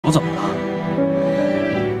怎么了？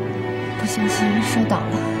不小心摔倒了。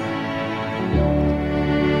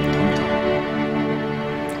疼不疼？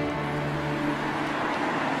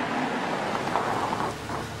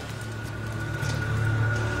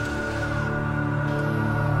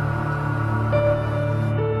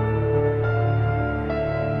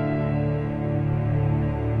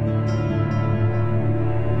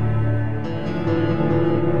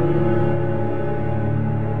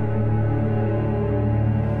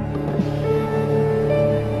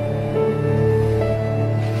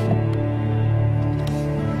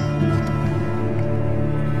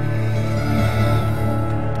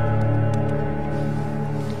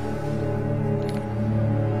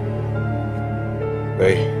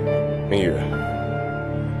喂，明宇，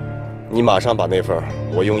你马上把那份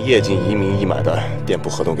我用叶静怡名义买的店铺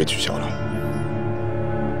合同给取消了。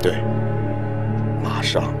对，马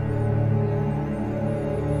上。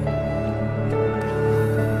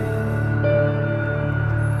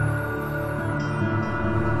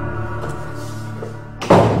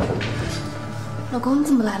老公，你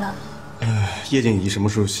怎么来了？叶静怡什么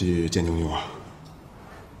时候去见妞妞啊？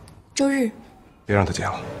周日。别让她见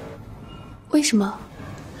了。为什么？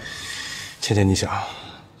倩倩，你想，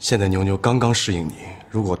现在妞妞刚刚适应你，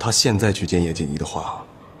如果她现在去见叶静怡的话，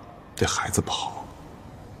对孩子不好。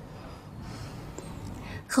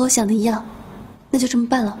和我想的一样，那就这么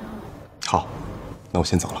办了。好，那我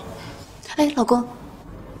先走了。哎，老公，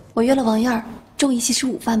我约了王燕儿，中午一起吃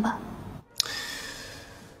午饭吧。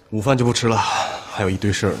午饭就不吃了，还有一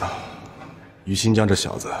堆事儿呢。于新疆这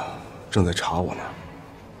小子正在查我呢。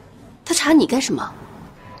他查你干什么？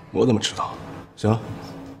我怎么知道？行，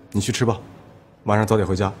你去吃吧，晚上早点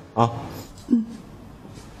回家啊。嗯。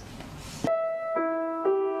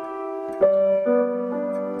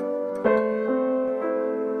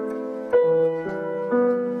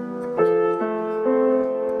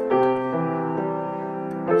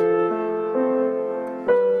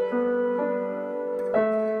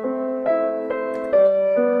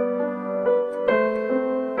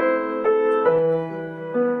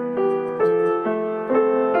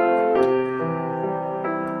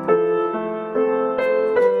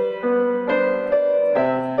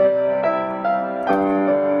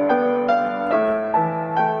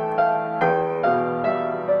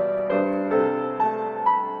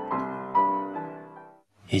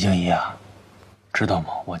叶静怡啊，知道吗？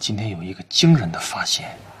我今天有一个惊人的发现。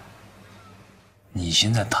你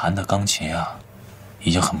现在弹的钢琴啊，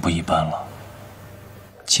已经很不一般了，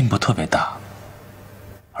进步特别大。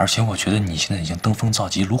而且我觉得你现在已经登峰造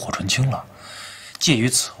极、炉火纯青了。介于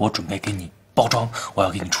此，我准备给你包装，我要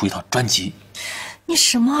给你出一套专辑。你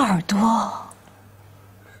什么耳朵？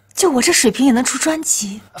就我这水平也能出专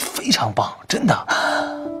辑？非常棒，真的，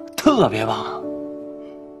特别棒。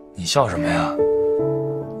你笑什么呀？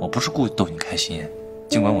我不是故意逗你开心，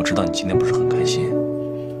尽管我知道你今天不是很开心。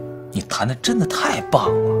你弹的真的太棒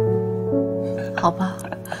了。好吧，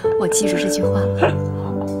我记住这句话。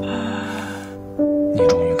你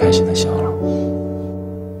终于开心的笑了，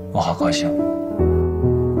我好高兴。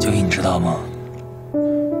静怡，你知道吗？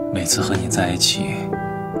每次和你在一起，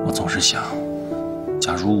我总是想，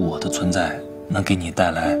假如我的存在能给你带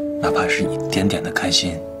来哪怕是一点点的开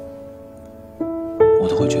心，我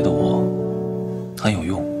都会觉得我很有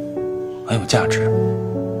用，很有价值，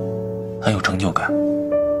很有成就感。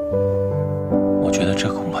我觉得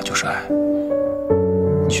这恐怕就是爱，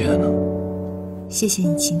你觉得呢？谢谢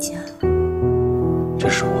你亲家，这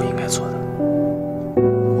是我应该做的。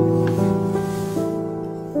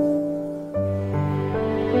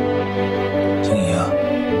静怡啊，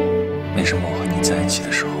为什么我和你在一起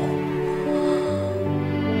的时候，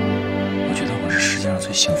我觉得我是世界上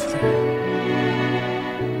最幸福的人？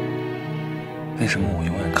为什么我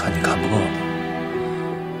永远看你看不够呢？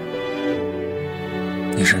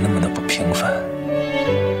你是那么的不平凡，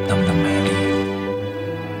那么的美丽，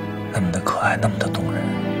那么的可爱，那么的动人。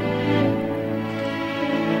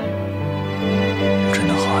我真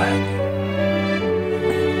的好爱你。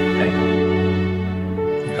哎，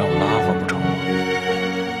你让我拉会儿不成吗？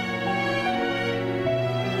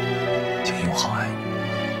静怡，我好爱你，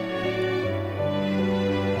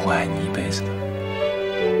我会爱你一辈子的。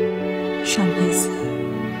上辈子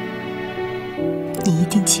你一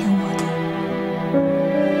定欠我的。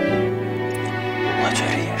我觉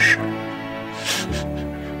得也是。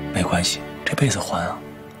没关系，这辈子还啊。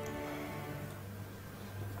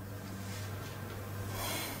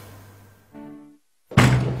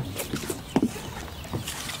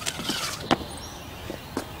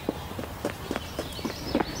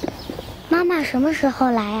妈妈什么时候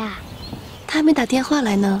来啊？他还没打电话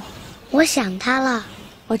来呢。我想他了。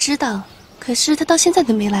我知道，可是他到现在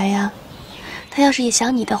都没来呀。他要是也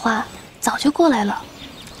想你的话，早就过来了。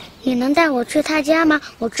你能带我去他家吗？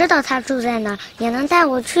我知道他住在哪儿，你能带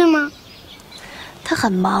我去吗？他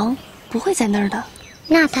很忙，不会在那儿的。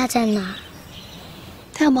那他在哪儿？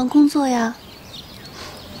他要忙工作呀。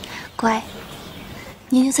乖，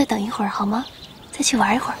妞妞再等一会儿好吗？再去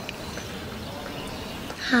玩一会儿。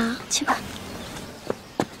好，去吧。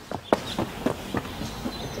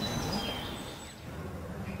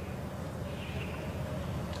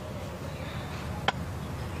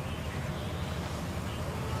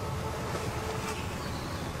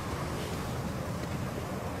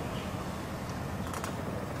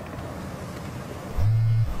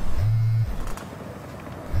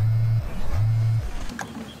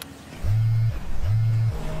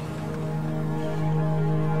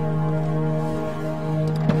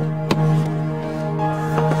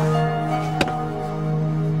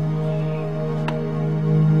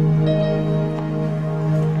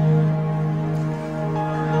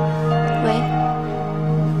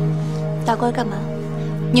打过来干嘛？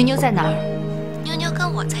妞妞在哪儿？妞妞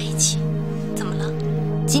跟我在一起，怎么了？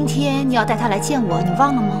今天你要带她来见我，你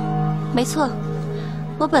忘了吗？没错，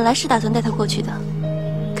我本来是打算带她过去的，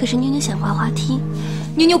可是妞妞想滑滑梯。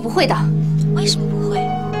妞妞不会的。为什么不会？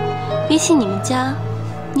比起你们家，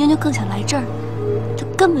妞妞更想来这儿，她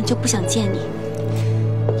根本就不想见你。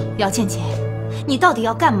姚倩倩，你到底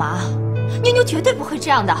要干嘛？妞妞绝对不会这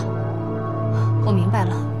样的。我明白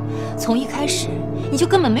了，从一开始你就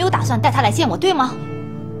根本没有打算带她来见我，对吗？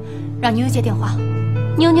让妞妞接电话。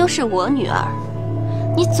妞妞是我女儿，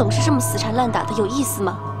你总是这么死缠烂打的，有意思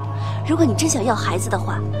吗？如果你真想要孩子的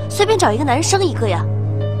话，随便找一个男人生一个呀，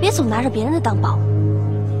别总拿着别人的当宝。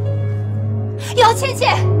姚倩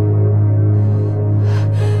倩，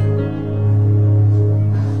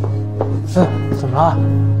怎么了？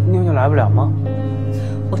妞妞来不了吗？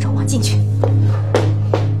我找王进去。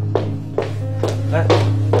哎，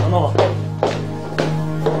等等我。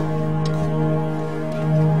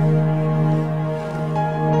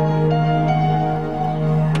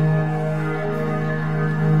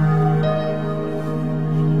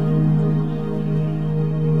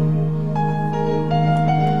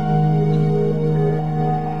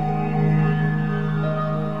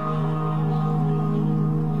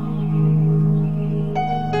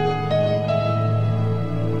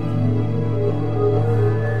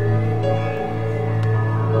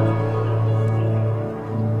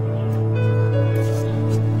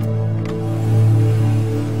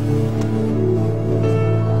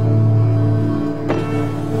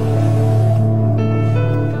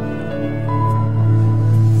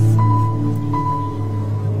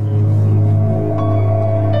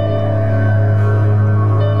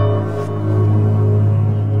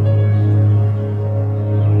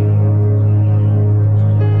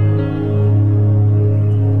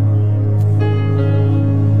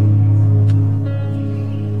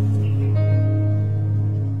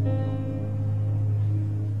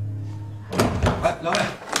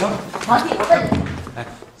皇帝，我问你，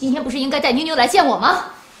今天不是应该带妞妞来见我吗？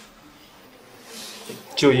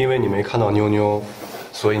就因为你没看到妞妞，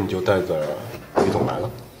所以你就带着于总来了？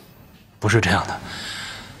不是这样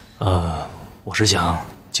的，我是想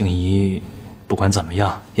静怡不管怎么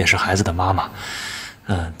样也是孩子的妈妈，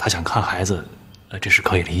她想看孩子，这是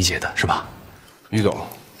可以理解的，是吧？于总，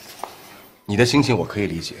你的心情我可以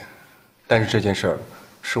理解，但是这件事儿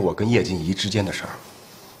是我跟叶静怡之间的事儿。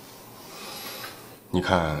你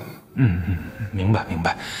看，明白明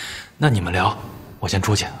白，那你们聊，我先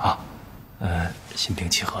出去啊，心平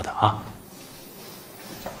气和的啊。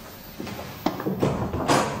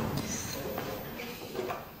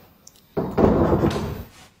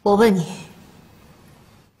我问你，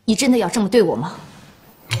你真的要这么对我吗？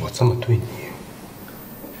我这么对你，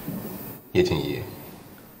叶静怡，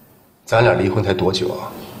咱俩离婚才多久啊？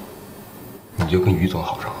你就跟于总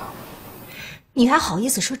好上了？你还好意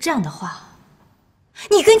思说这样的话？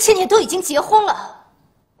你跟倩倩都已经结婚了，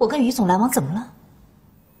我跟于总来往怎么了？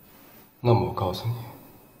那么我告诉你，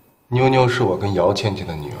妞妞是我跟姚倩倩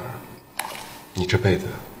的女儿，你这辈子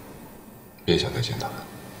别想再见她了。